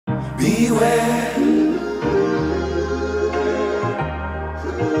beware.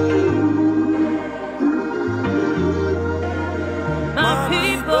 My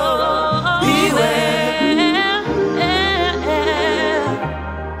people, beware.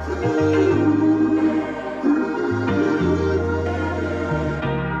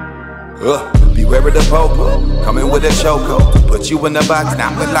 Beware of the popo, coming with a chokehold. Put you in a box,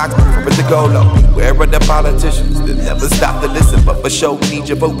 not with locks, prefer to go low. Beware of the politicians that never stop to listen, but for sure need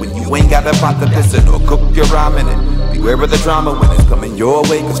your vote when you ain't got a pot to listen or cook your ramen in. Beware of the drama when it's coming your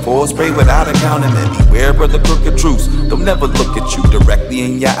way, cause four spray without accounting. And beware of the crooked truths, they'll never look at you directly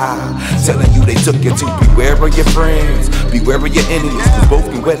in your eye, telling you they took you to. Beware of your friends, beware of your enemies, cause both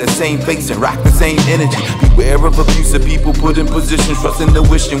can wear the same face and rock the same energy. Beware of abusive people put in positions, trusting the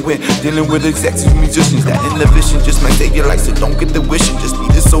wishing when dealing with executive musicians. That inhibition just might save your life, so don't get the wishing. Just be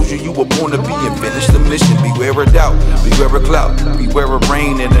the soldier you were born to be and finish the mission. Beware of doubt, beware of clout, beware of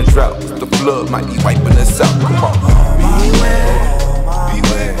rain and a drought. The flood might be wiping us out. Come on. Beware,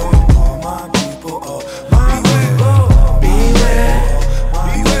 beware.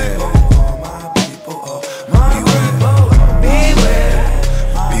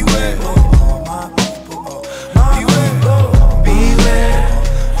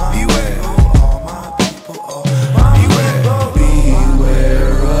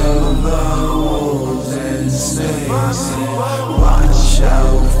 Watch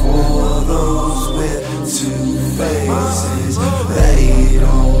out for those with two faces. They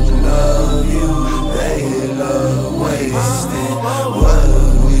don't love you, they love wasting what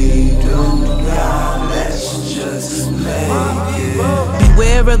we don't got. Let's just make it.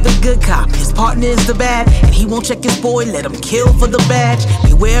 Beware of the good cop, his partner is the bad, and he won't check his boy, let him kill for the badge.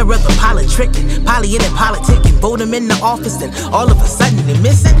 Beware of the politricking, poly in and politicking, vote him in the office and all of a sudden they're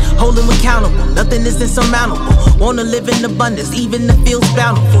missing. Hold him accountable, nothing is insurmountable. Wanna live in abundance, even if feels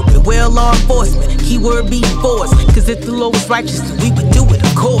bountiful. Beware law enforcement, keyword be force, cause if the law was righteous then we would do it,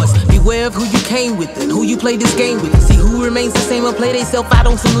 of course. Beware of who you came with and who you play this game with. See who remains the same or play they self out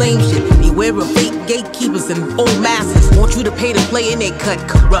on some lame shit. Beware of fake gatekeepers and old masters, want you to pay to play and they cut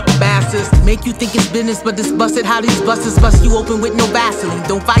corrupt bastards. Make you think it's business but it's busted. How these busters bust you open with no Vaseline.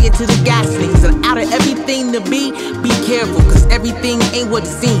 Don't fire to the gasolines. And out of everything to be careful, cause everything ain't what it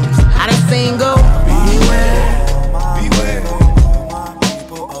seems. How that saying go? Beware.